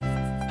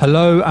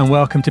Hello and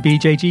welcome to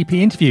BJGP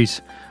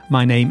Interviews.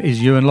 My name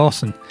is Ewan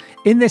Lawson.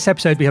 In this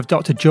episode, we have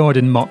Dr.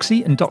 Jordan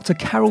Moxey and Dr.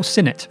 Carol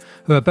Sinnott,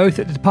 who are both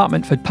at the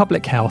Department for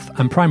Public Health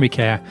and Primary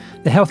Care,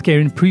 the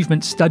Healthcare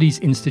Improvement Studies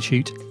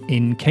Institute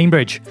in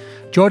Cambridge.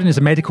 Jordan is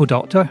a medical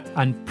doctor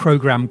and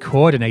programme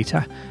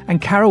coordinator, and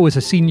Carol is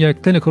a senior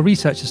clinical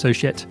research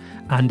associate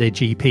and a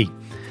GP.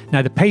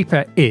 Now, the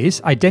paper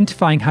is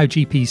Identifying How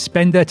GPs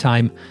Spend Their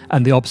Time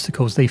and the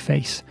Obstacles They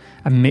Face,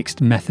 a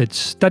mixed methods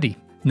study.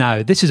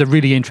 Now, this is a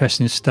really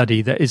interesting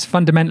study that is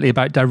fundamentally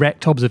about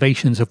direct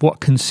observations of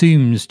what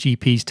consumes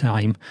GPs'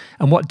 time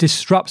and what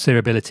disrupts their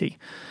ability.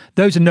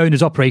 Those are known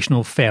as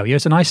operational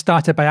failures, and I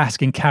started by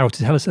asking Carol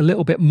to tell us a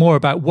little bit more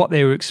about what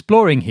they were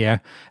exploring here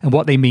and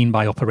what they mean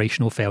by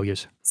operational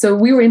failures. So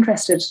we were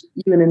interested,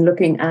 Ewan, in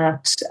looking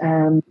at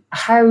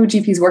how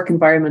GPs' work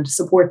environment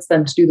supports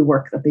them to do the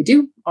work that they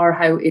do, or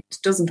how it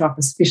doesn't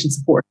offer sufficient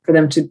support for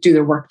them to do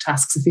their work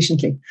tasks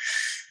efficiently.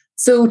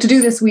 So to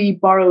do this, we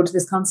borrowed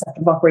this concept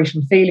of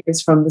operational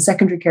failures from the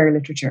secondary care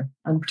literature,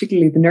 and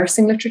particularly the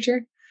nursing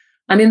literature.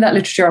 And in that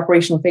literature,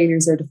 operational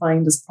failures are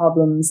defined as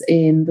problems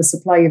in the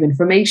supply of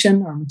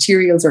information or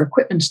materials or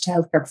equipment to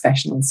healthcare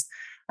professionals.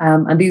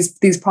 And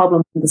these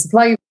problems in the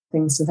supply of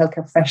things to healthcare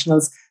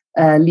professionals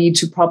lead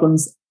to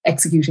problems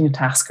executing a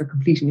task or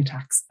completing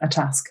a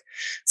task.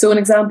 So an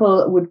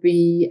example would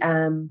be,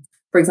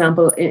 for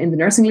example, in the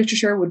nursing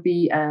literature would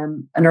be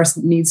a nurse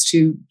needs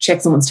to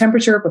check someone's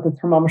temperature, but the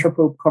thermometer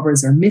probe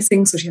covers are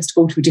missing. So she has to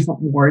go to a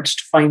different ward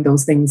to find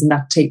those things. And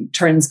that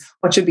turns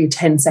what should be a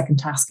 10-second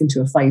task into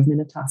a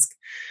 5-minute task.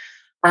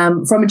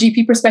 From a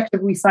GP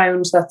perspective, we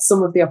found that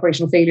some of the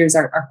operational failures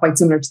are quite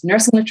similar to the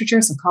nursing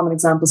literature. So common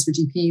examples for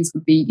GPs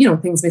would be,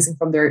 things missing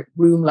from their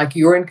room, like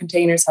urine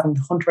containers, having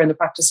to hunt around the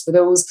practice for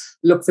those,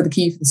 look for the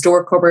key for the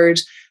store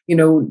cupboard,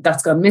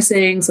 that's gone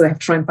missing. So they have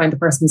to try and find the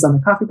person who's on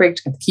the coffee break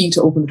to get the key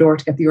to open the door,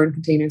 to get the urine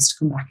containers to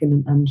come back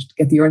in and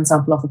get the urine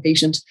sample off a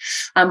patient.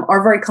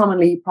 Or very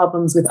commonly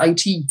problems with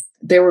IT.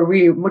 They were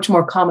really much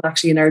more common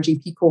actually in our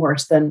GP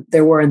cohort than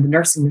they were in the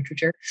nursing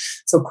literature.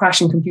 So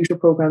crashing computer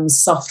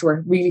programs,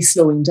 software really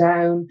slowing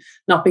down,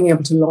 not being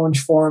able to launch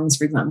forms,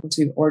 for example,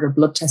 to order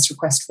blood test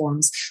request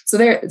forms.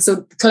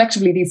 So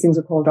collectively, these things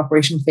are called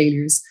operational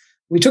failures.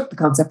 We took the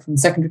concept from the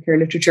secondary care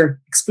literature,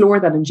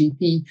 explored that in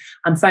GP,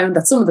 and found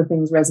that some of the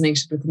things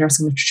resonated with the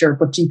nursing literature,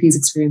 but GPs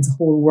experience a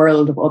whole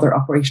world of other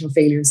operational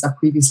failures that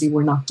previously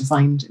were not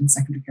defined in the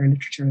secondary care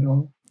literature at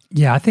all.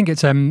 Yeah, I think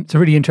it's a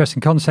really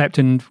interesting concept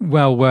and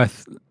well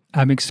worth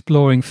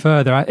exploring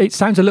further. It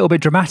sounds a little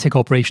bit dramatic,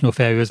 operational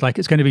failures, like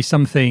it's going to be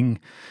something,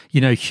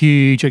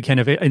 huge, or kind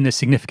of in the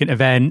significant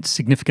event,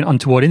 significant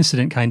untoward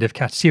incident kind of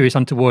serious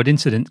untoward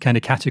incident kind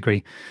of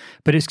category.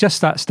 But it's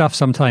just that stuff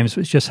sometimes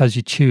which just has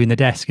you chewing the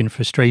desk in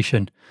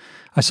frustration.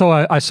 I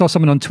saw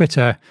someone on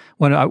Twitter,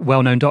 a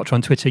well-known doctor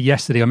on Twitter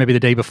yesterday, or maybe the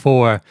day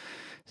before,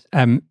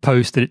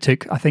 post that it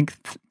took, I think,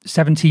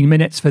 17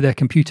 minutes for their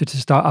computer to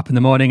start up in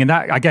the morning. And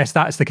that, I guess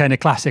that's the kind of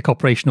classic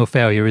operational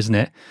failure, isn't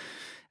it?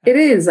 It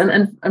is,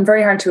 and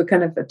very hard to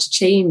to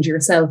change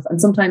yourself.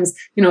 And sometimes,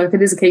 if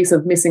it is a case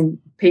of missing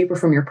paper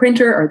from your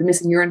printer or the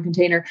missing urine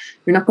container,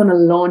 you're not going to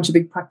launch a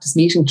big practice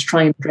meeting to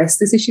try and address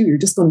this issue. You're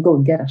just going to go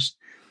and get it.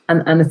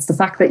 And it's the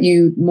fact that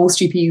most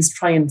GPs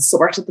try and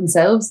sort it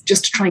themselves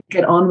just to try and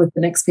get on with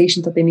the next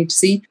patient that they need to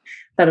see,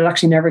 that it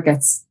actually never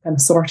gets kind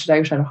of sorted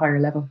out at a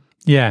higher level.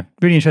 Yeah,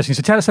 really interesting.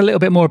 So tell us a little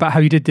bit more about how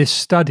you did this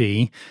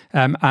study,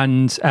 and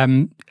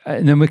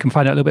then we can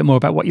find out a little bit more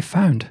about what you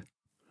found.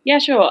 Yeah,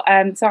 sure.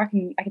 So I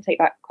can take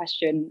that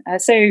question.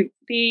 So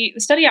the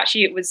study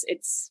actually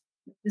it's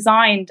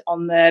designed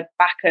on the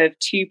back of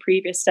 2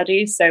 previous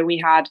studies. So we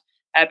had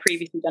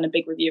previously done a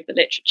big review of the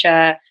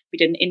literature. We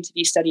did an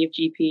interview study of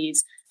GPs,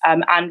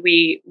 and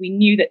we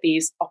knew that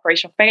these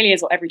operational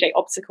failures or everyday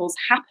obstacles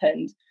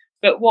happened.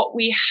 But what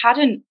we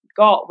hadn't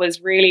got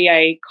was really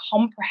a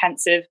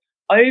comprehensive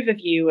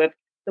overview of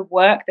the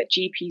work that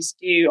GPs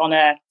do on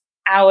a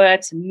hour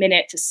to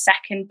minute to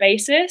second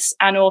basis,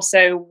 and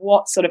also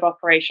what sort of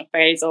operational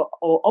failures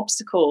or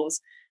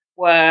obstacles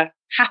were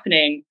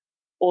happening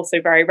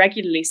also very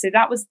regularly. So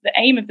that was the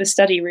aim of the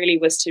study, really,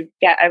 was to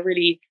get a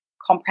really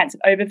comprehensive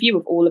overview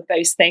of all of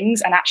those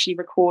things and actually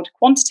record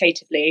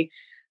quantitatively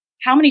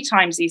how many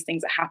times these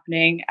things are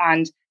happening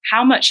and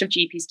how much of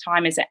GP's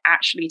time is it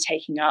actually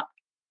taking up.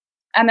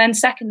 And then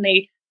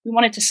secondly, we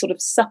wanted to sort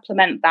of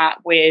supplement that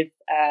with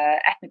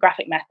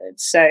ethnographic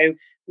methods. So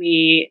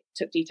we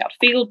took detailed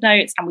field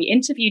notes and we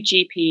interviewed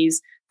GPs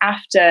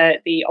after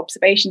the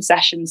observation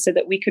sessions so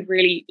that we could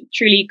really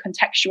truly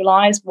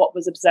contextualize what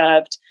was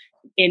observed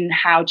in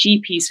how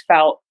GPs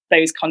felt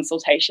those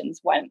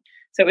consultations went.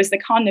 So it was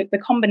the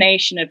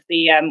combination of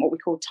the what we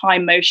call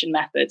time motion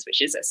methods,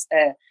 which is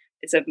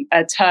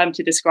a term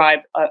to describe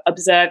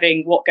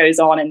observing what goes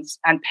on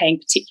and paying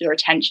particular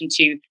attention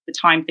to the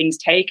time things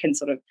take and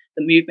sort of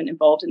the movement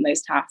involved in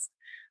those tasks.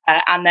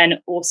 And then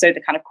also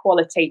the kind of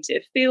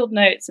qualitative field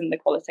notes and the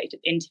qualitative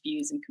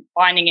interviews and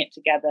combining it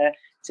together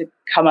to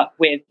come up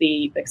with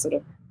the sort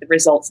of the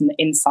results and the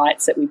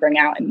insights that we bring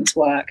out in this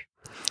work.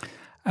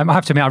 I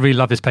have to admit, I really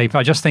love this paper.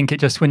 I just think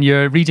when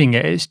you're reading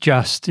it, it's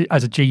just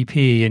as a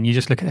GP and you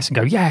just look at this and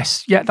go,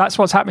 yes, yeah, that's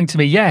what's happening to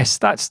me. Yes,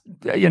 that's,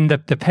 and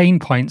the pain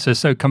points are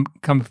so come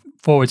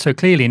forward so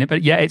clearly in it.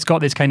 But yeah, it's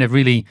got this kind of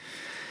really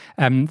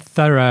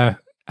thorough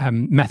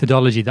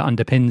methodology that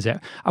underpins it.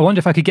 I wonder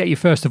if I could get you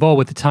first of all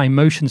with the time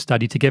motion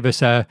study to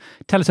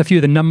tell us a few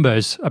of the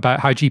numbers about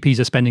how GPs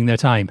are spending their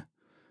time.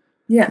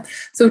 Yeah.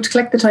 So to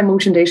collect the time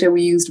motion data,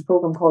 we used a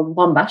program called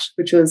Wombat,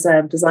 which was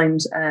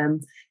designed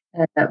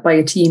by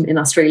a team in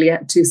Australia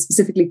to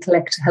specifically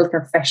collect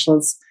healthcare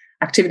professionals'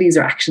 activities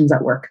or actions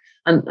at work.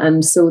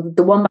 And so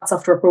the Wombat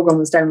software program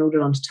was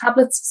downloaded onto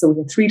tablets. So we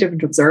had 3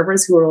 different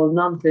observers who are all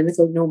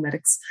non-clinical, no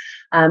medics.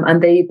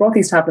 And they brought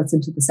these tablets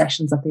into the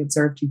sessions that they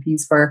observed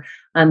GPs for,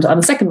 and on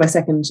a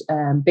second-by-second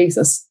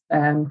basis,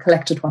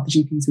 collected what the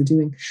GPs were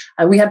doing.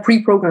 We had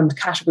pre-programmed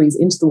categories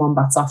into the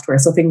Wombat software,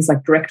 so things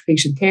like direct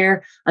patient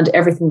care and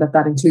everything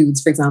that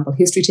includes, for example,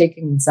 history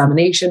taking,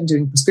 examination,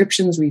 doing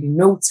prescriptions, reading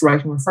notes,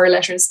 writing referral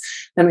letters.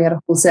 Then we had a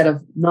whole set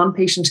of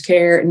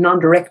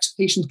non-direct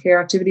patient care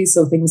activities,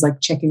 so things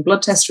like checking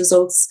blood test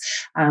results,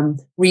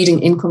 reading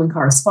incoming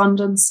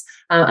correspondence,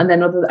 and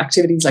then other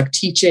activities like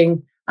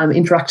teaching,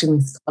 interacting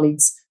with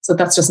colleagues. So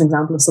that's just an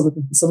example of some of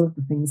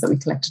the things that we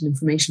collected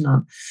information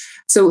on.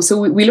 So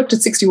we looked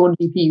at 61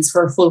 GPs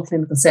for a full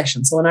clinical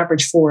session. So on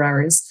average 4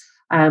 hours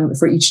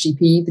for each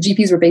GP. The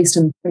GPs were based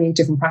in 28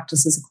 different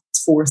practices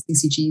across 4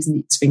 CCGs in the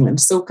east of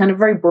England. So kind of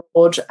very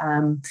broad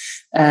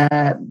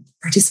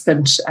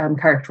participant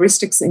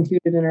characteristics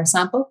included in our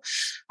sample.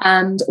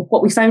 And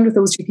what we found with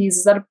those GPs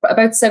is that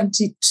about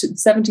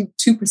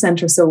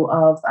 72% or so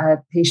of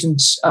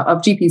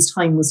GPs'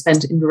 time was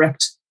spent in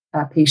direct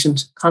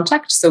patient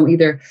contact, so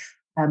either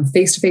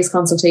face-to-face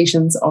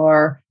consultations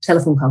or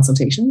telephone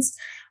consultations.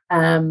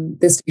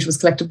 This data was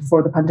collected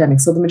before the pandemic,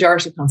 so the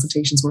majority of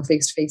consultations were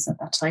face-to-face at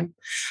that time.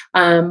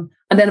 And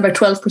then about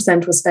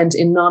 12% was spent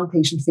in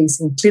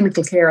non-patient-facing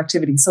clinical care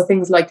activities, so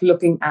things like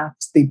looking at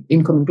the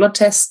incoming blood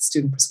tests,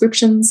 doing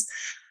prescriptions.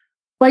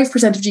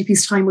 5% of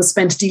GPs' time was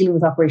spent dealing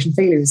with operation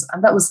failures,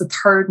 and that was the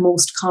 3rd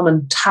most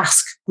common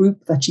task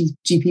group that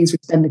GPs were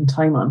spending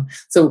time on.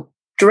 So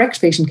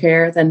direct patient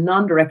care, then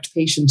non-direct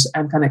patient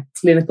kind of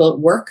clinical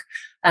work.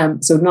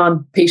 So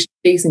non-patient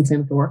facing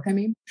clinical work, I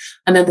mean.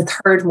 And then the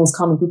 3rd most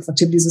common group of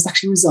activities was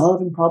actually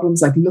resolving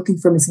problems like looking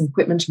for missing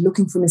equipment,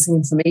 looking for missing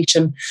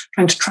information,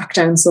 trying to track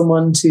down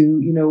someone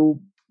to,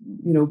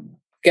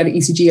 get an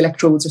ECG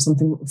electrodes or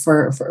something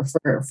for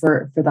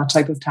that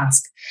type of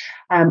task,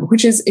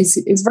 which is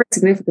very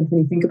significant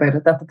when you think about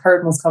it, that the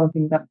 3rd most common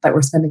thing that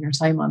we're spending our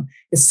time on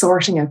is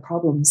sorting out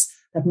problems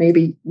that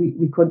maybe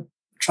we could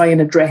try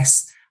and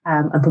address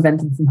and prevent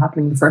them from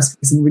happening in the first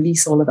place and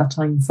release all of that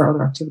time for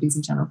other activities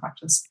in general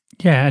practice.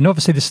 Yeah, and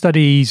obviously the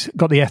study's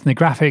got the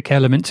ethnographic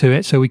element to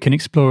it, so we can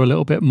explore a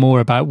little bit more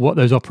about what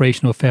those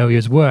operational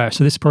failures were.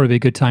 So this is probably a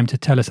good time to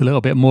tell us a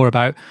little bit more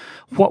about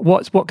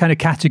what kind of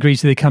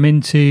categories do they come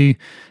into,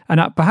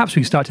 and perhaps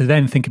we can start to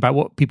then think about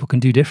what people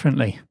can do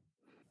differently.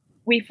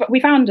 We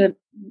found a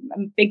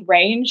big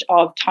range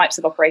of types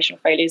of operational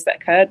failures that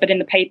occurred, but in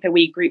the paper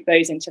we grouped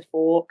those into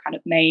 4 kind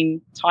of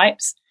main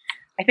types.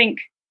 I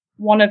think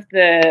one of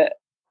the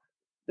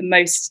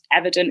most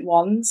evident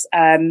ones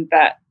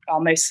that are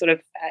most sort of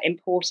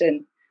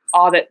important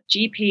are that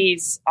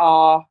GPs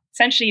are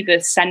essentially the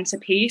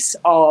centerpiece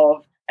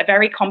of a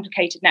very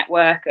complicated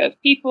network of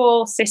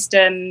people,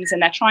 systems,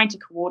 and they're trying to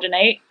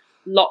coordinate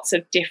lots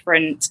of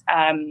different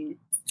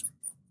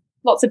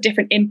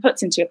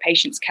inputs into a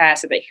patient's care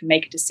so they can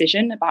make a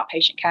decision about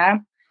patient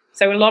care.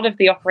 So a lot of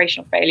the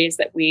operational failures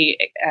that we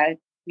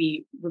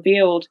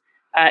revealed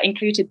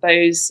included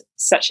those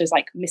such as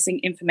like missing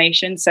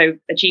information. So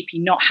a GP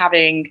not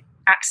having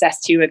access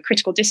to a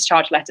critical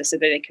discharge letter so that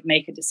they could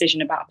make a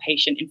decision about a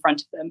patient in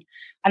front of them.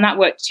 And that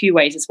worked 2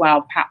 ways as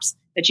well. Perhaps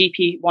the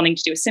GP wanting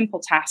to do a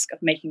simple task of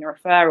making a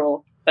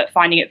referral, but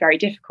finding it very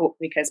difficult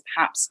because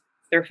perhaps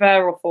the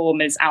referral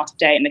form is out of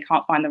date and they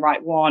can't find the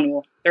right one,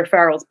 or the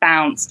referral's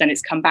bounced and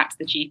it's come back to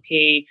the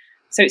GP.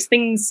 So it's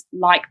things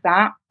like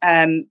that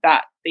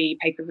that the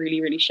paper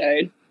really, really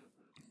showed.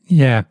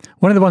 Yeah.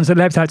 One of the ones that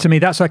leapt out to me,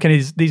 that's like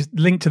is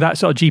linked to that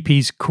sort of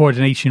GP's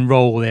coordination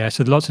role there.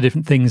 So lots of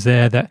different things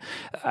there that,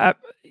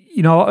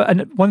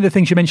 and one of the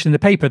things you mentioned in the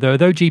paper, though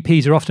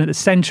GPs are often at the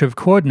centre of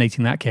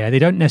coordinating that care, they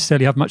don't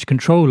necessarily have much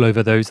control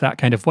over that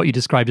kind of what you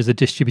described as a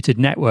distributed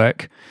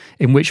network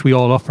in which we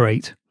all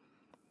operate.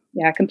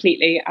 Yeah,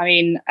 completely. I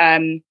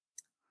mean,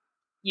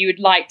 you would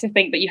like to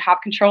think that you have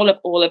control of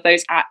all of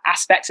those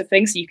aspects of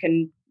things. So you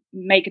can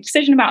make a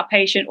decision about a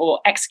patient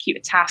or execute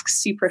a task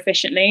super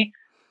efficiently.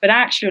 But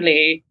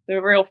actually,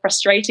 the real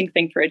frustrating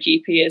thing for a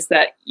GP is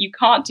that you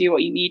can't do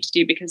what you need to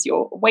do because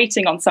you're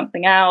waiting on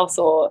something else,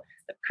 or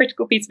a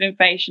critical piece of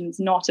information is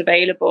not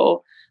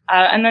available.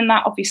 And then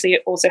that obviously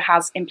also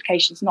has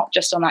implications not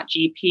just on that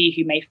GP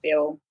who may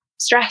feel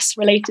stress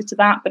related to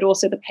that, but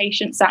also the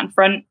patient sat in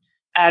front,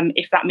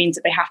 if that means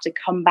that they have to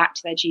come back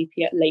to their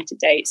GP at a later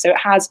date. So it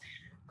has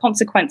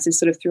consequences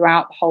sort of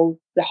throughout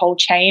the whole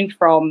chain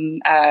from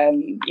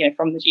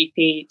the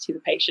GP to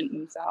the patient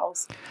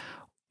themselves.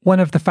 One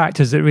of the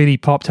factors that really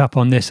popped up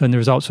on this and the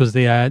results was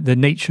the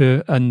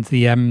nature and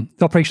the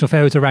operational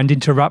failures around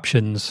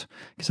interruptions.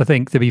 Because I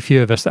think there'll be a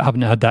few of us that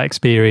haven't had that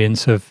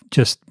experience of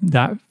just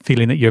that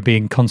feeling that you're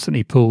being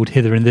constantly pulled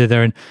hither and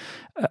thither,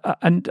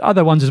 and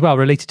other ones as well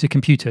related to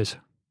computers.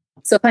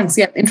 So thanks.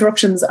 Yeah,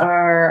 interruptions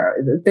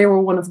they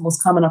were one of the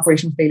most common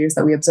operational failures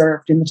that we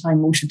observed in the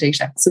Time Motion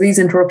data. So these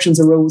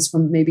interruptions arose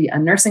from maybe a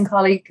nursing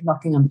colleague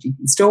knocking on the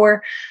GP's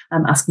door,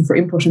 asking for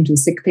input into a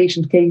sick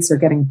patient case or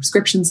getting a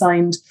prescription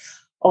signed,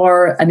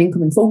 or an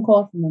incoming phone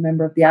call from a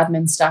member of the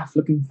admin staff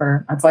looking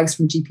for advice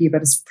from a GP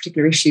about a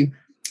particular issue,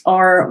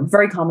 or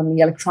very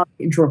commonly electronic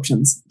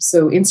interruptions.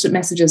 So instant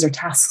messages or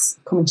tasks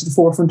coming to the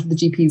forefront of the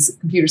GP's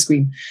computer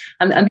screen.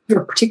 And these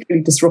were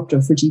particularly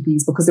disruptive for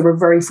GPs because they were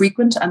very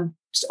frequent and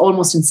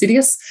almost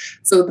insidious.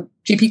 So the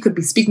GP could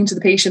be speaking to the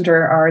patient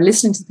or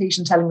listening to the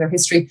patient telling their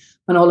history,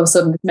 when all of a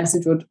sudden this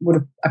message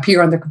would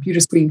appear on their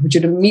computer screen, which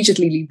would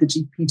immediately lead the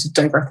GP to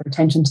divert their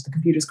attention to the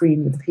computer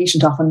screen, with the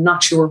patient often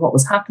not sure what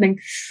was happening.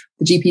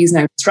 The GP is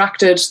now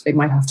distracted. They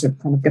might have to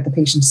kind of get the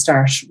patient to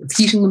start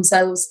repeating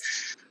themselves.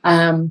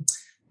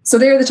 So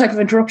they're the type of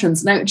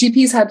interruptions. Now,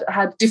 GPs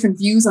had different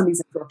views on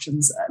these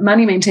interruptions.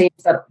 Many maintained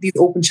that these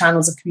open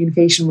channels of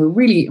communication were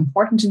really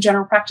important in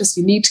general practice.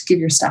 You need to give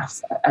your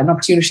staff an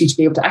opportunity to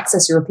be able to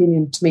access your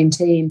opinion to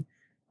maintain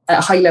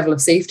a high level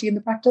of safety in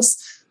the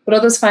practice. But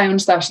others found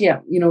that,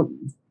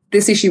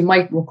 this issue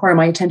might require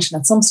my attention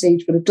at some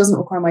stage, but it doesn't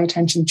require my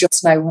attention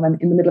just now when I'm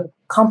in the middle of a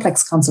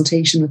complex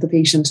consultation with the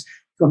patient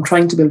who I'm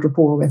trying to build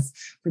rapport with,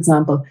 for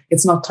example.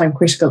 It's not time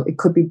critical. It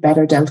could be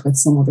better dealt with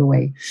some other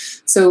way.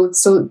 So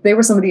they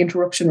were some of the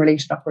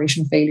interruption-related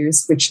operational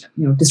failures, which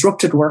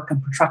disrupted work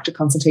and protracted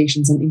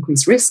consultations and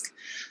increased risk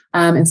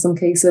in some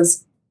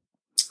cases.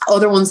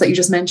 Other ones that you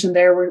just mentioned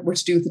there were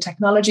to do with the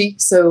technology.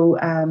 So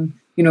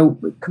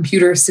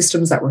computer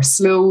systems that were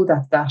slow,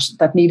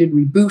 that needed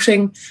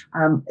rebooting,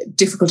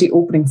 difficulty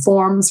opening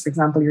forms, for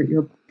example,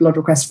 your blood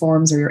request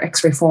forms or your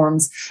X-ray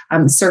forms,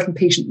 certain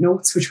patient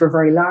notes, which were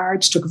very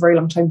large, took a very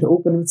long time to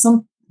open, with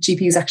some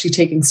GPs actually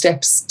taking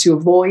steps to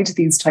avoid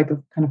these type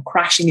of kind of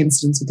crashing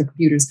incidents with their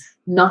computers,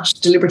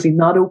 deliberately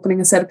not opening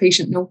a set of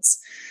patient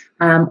notes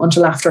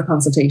until after a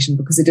consultation,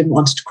 because they didn't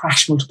want it to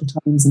crash multiple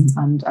times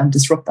and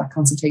disrupt that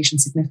consultation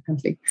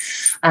significantly.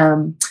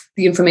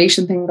 The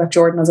information thing that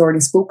Jordan has already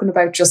spoken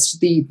about, just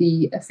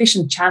the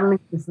efficient channeling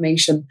of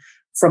information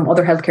from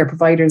other healthcare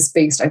providers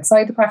based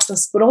outside the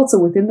practice, but also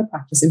within the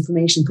practice,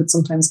 information could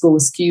sometimes go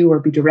askew or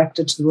be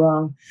directed to the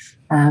wrong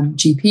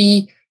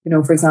GP.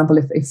 For example,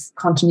 if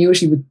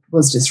continuity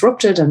was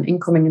disrupted and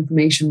incoming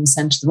information was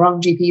sent to the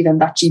wrong GP, then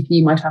that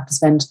GP might have to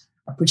spend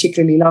a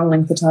particularly long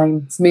length of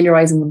time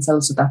familiarising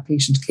themselves with that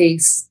patient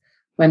case,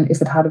 when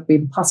if it had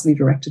been possibly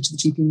directed to the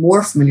GP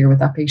more familiar with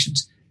that patient,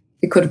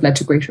 it could have led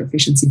to greater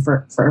efficiency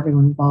for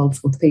everyone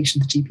involved, both the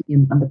patient, the GP,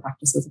 and the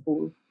practice as a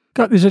whole.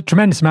 God, there's a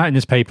tremendous amount in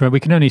this paper. We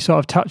can only sort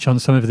of touch on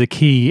some of the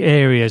key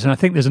areas. And I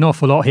think there's an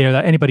awful lot here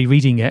that anybody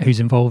reading it who's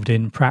involved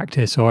in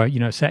practice or,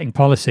 setting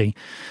policy,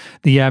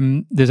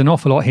 there's an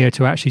awful lot here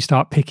to actually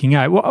start picking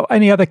out.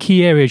 Any other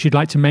key areas you'd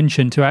like to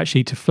mention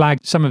to flag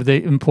some of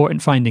the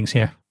important findings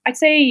here? I'd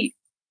say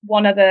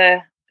one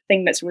other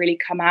thing that's really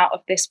come out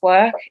of this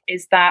work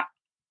is that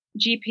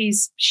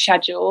GPs'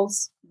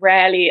 schedules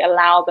rarely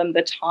allow them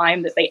the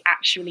time that they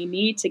actually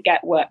need to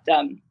get work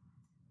done.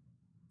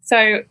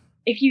 So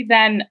if you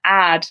then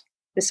add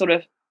the sort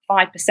of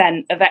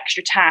 5% of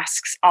extra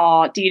tasks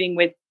are dealing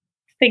with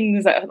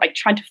things that are like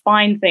trying to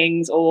find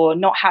things or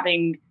not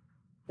having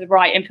the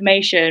right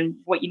information,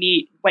 what you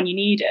need when you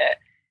need it,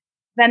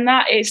 then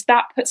that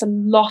puts a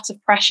lot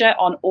of pressure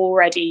on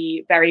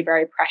already very,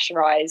 very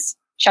pressurized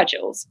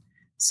schedules.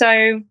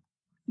 So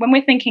when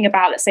we're thinking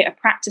about, let's say, a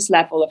practice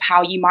level of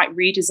how you might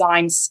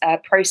redesign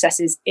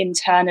processes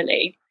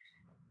internally,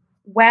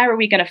 where are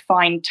we going to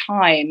find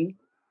time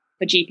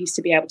for GPs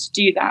to be able to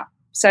do that?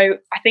 So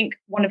I think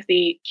one of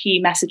the key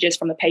messages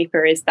from the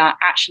paper is that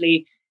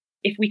actually,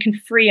 if we can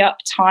free up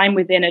time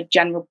within a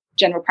general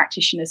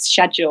practitioner's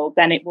schedule,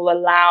 then it will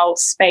allow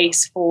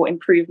space for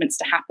improvements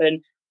to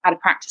happen at a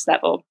practice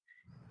level.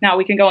 Now,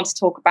 we can go on to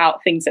talk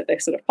about things at the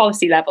sort of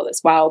policy level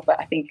as well, but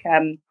I think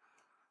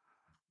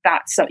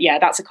that's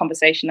a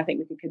conversation I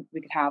think we could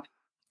have.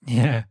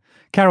 Yeah,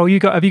 Carol,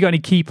 have you got any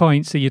key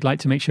points that you'd like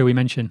to make sure we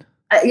mention?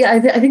 I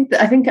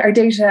think our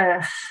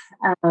data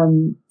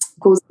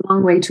goes a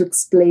long way to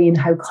explain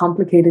how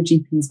complicated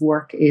GP's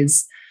work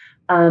is,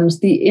 and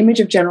the image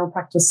of general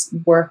practice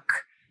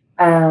work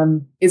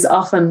is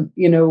often,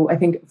 I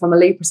think from a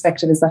lay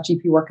perspective, is that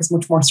GP work is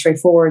much more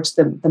straightforward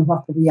than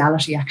what the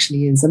reality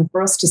actually is. And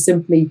for us to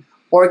simply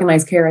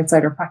organise care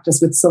outside our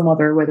practice with some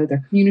other, whether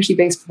they're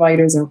community-based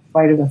providers or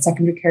providers at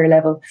secondary care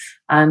level,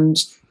 and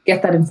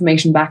get that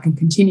information back and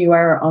continue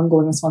our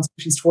ongoing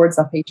responsibilities towards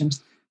that patient,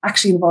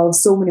 actually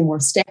involves so many more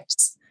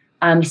steps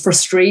and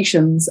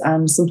frustrations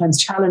and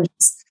sometimes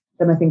challenges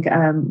than I think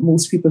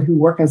most people who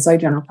work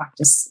outside general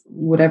practice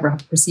would ever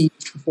have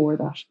perceived before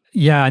that.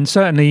 Yeah, and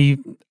certainly,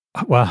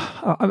 well,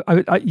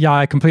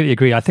 I completely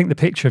agree. I think the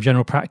picture of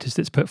general practice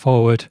that's put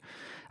forward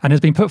and has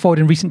been put forward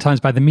in recent times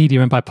by the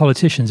media and by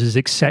politicians as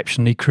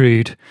exceptionally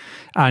crude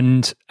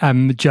and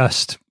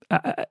just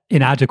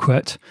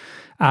inadequate.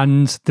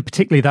 And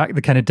particularly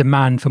the kind of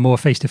demand for more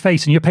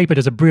face-to-face. And your paper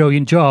does a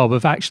brilliant job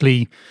of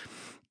actually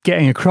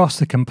getting across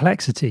the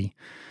complexity.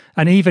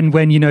 And even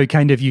when, you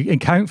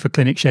account for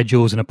clinic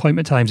schedules and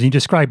appointment times, and you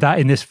describe that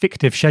in this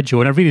fictive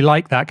schedule, and I really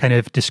like that kind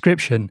of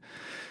description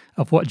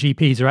of what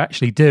GPs are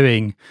actually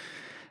doing.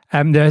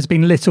 There has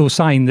been little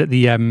sign that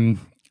the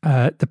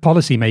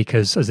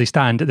policymakers, as they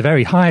stand at the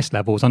very highest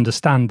levels,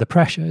 understand the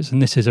pressures.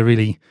 And this is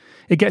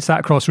it gets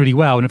that across really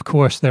well. And of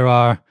course, there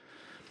are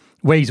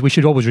ways we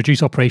should always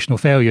reduce operational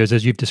failures,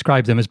 as you've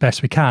described them, as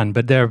best we can.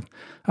 But they're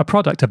a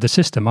product of the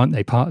system, aren't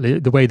they? Partly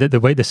the way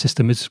the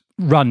system is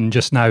run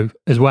just now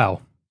as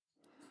well.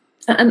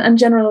 And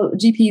general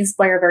GPs,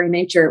 by our very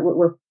nature,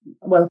 we're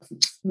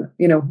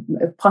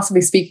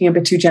possibly speaking a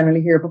bit too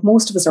generally here, but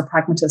most of us are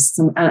pragmatists,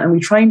 and we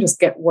try and just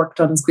get work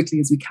done as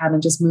quickly as we can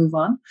and just move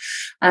on.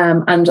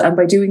 And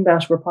by doing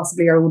that, we're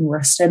possibly our own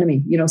worst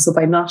enemy. So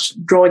by not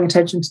drawing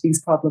attention to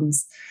these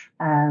problems,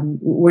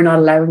 we're not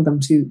allowing them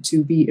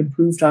to be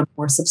improved on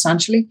more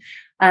substantially.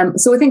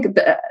 So I think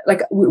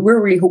we're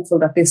really hopeful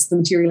that the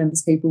material in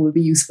this paper will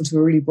be useful to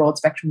a really broad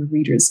spectrum of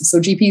readers. So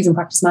GPs and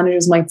practice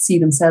managers might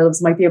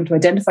be able to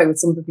identify with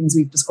some of the things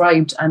we've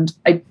described and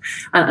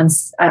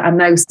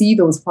now see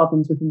those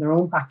problems within their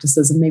own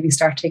practices and maybe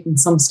start taking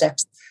some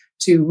steps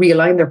to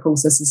realign their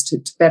processes to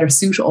better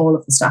suit all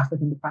of the staff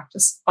within the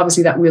practice.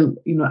 Obviously, that will,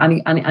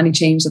 any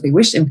change that they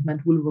wish to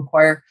implement will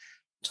require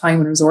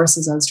time and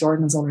resources, as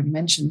Jordan has already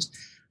mentioned.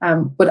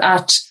 But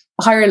at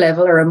a higher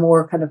level, or a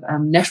more kind of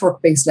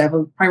network-based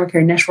level, primary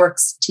care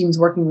networks, teams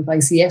working with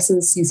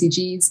ICSs,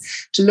 CCGs,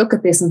 to look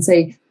at this and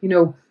say,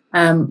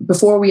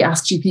 before we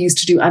ask GPs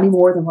to do any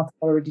more than what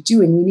they're already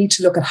doing, we need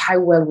to look at how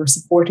well we're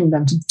supporting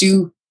them to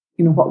do,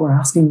 what we're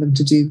asking them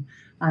to do,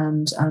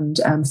 and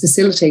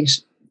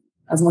facilitate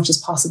as much as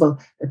possible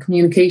their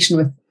communication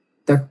with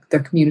their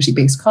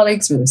community-based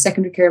colleagues or their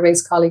secondary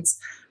care-based colleagues,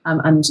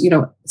 and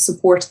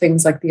support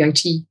things like the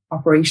IT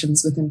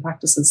operations within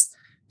practices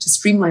to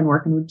streamline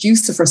work and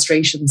reduce the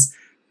frustrations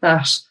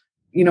that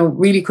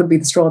really could be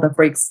the straw that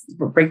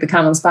break the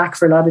camel's back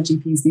for a lot of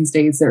GPs these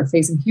days. They're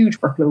facing huge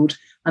workload,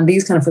 and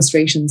these kind of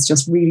frustrations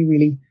just really,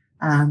 really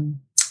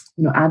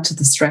add to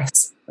the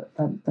stress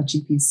that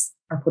GPs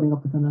are putting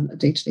up with on a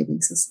day-to-day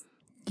basis.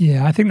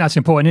 Yeah, I think that's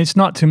important. It's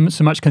not to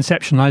so much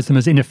conceptualize them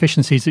as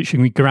inefficiencies that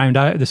should be ground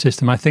out of the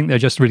system. I think they're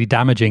just really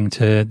damaging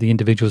to the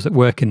individuals that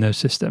work in those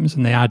systems,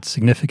 and they add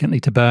significantly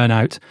to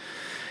burnout.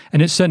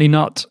 And it's certainly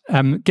not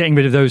getting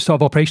rid of those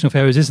sort of operational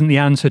failures isn't the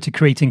answer to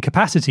creating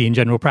capacity in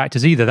general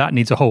practice either. That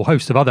needs a whole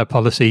host of other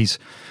policies,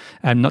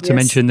 not to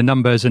mention the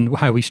numbers and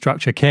how we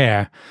structure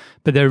care.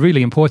 But they're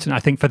really important, I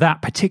think, for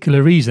that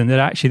particular reason, that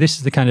actually this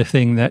is the kind of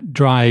thing that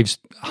drives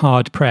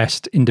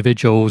hard-pressed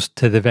individuals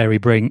to the very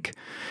brink,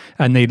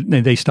 and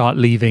they start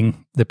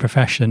leaving the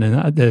profession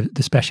and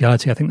the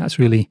speciality. I think that's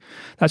really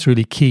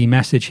key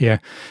message here.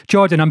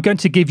 Jordan, I'm going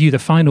to give you the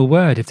final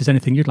word if there's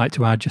anything you'd like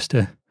to add just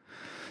to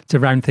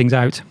round things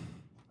out.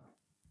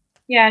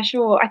 Yeah,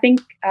 sure. I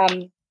think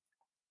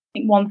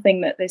one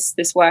thing that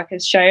this work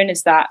has shown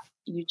is that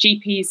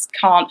GPs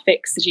can't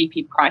fix the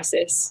GP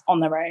crisis on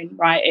their own,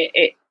 right?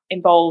 It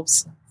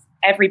involves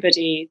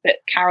everybody that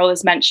Carol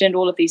has mentioned,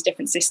 all of these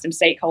different system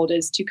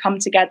stakeholders, to come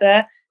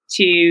together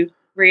to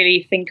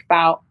really think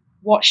about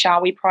what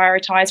shall we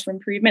prioritize for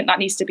improvement. That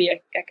needs to be a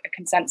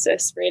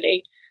consensus,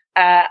 really.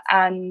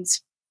 And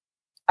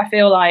I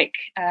feel like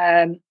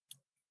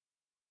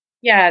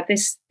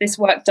this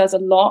work does a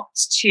lot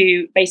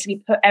to basically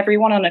put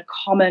everyone on a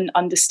common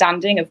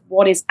understanding of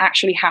what is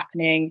actually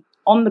happening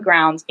on the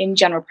ground in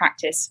general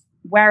practice.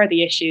 Where are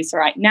the issues? All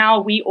right,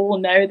 now we all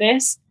know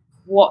this.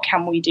 What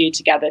can we do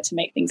together to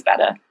make things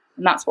better?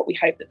 And that's what we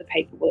hope that the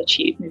paper will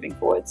achieve moving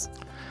forwards.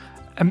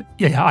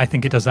 I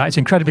think it does that. It's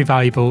incredibly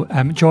valuable.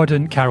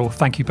 Jordan, Carol,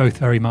 thank you both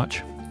very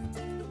much.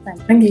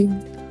 Thank you.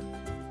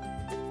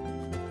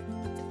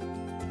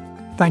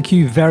 Thank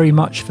you very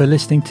much for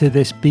listening to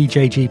this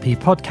BJGP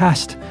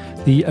podcast.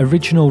 The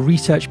original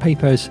research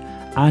papers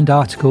and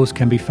articles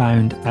can be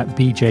found at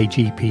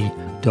bjgp.org.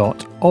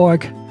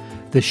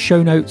 The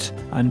show notes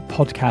and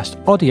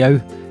podcast audio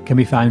can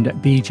be found at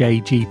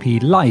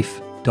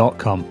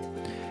bjgplife.com.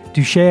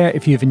 Do share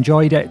if you've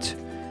enjoyed it.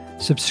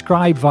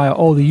 Subscribe via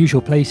all the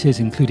usual places,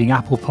 including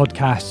Apple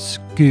Podcasts,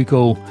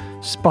 Google,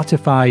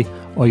 Spotify,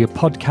 or your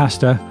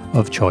podcaster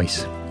of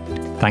choice.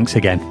 Thanks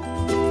again.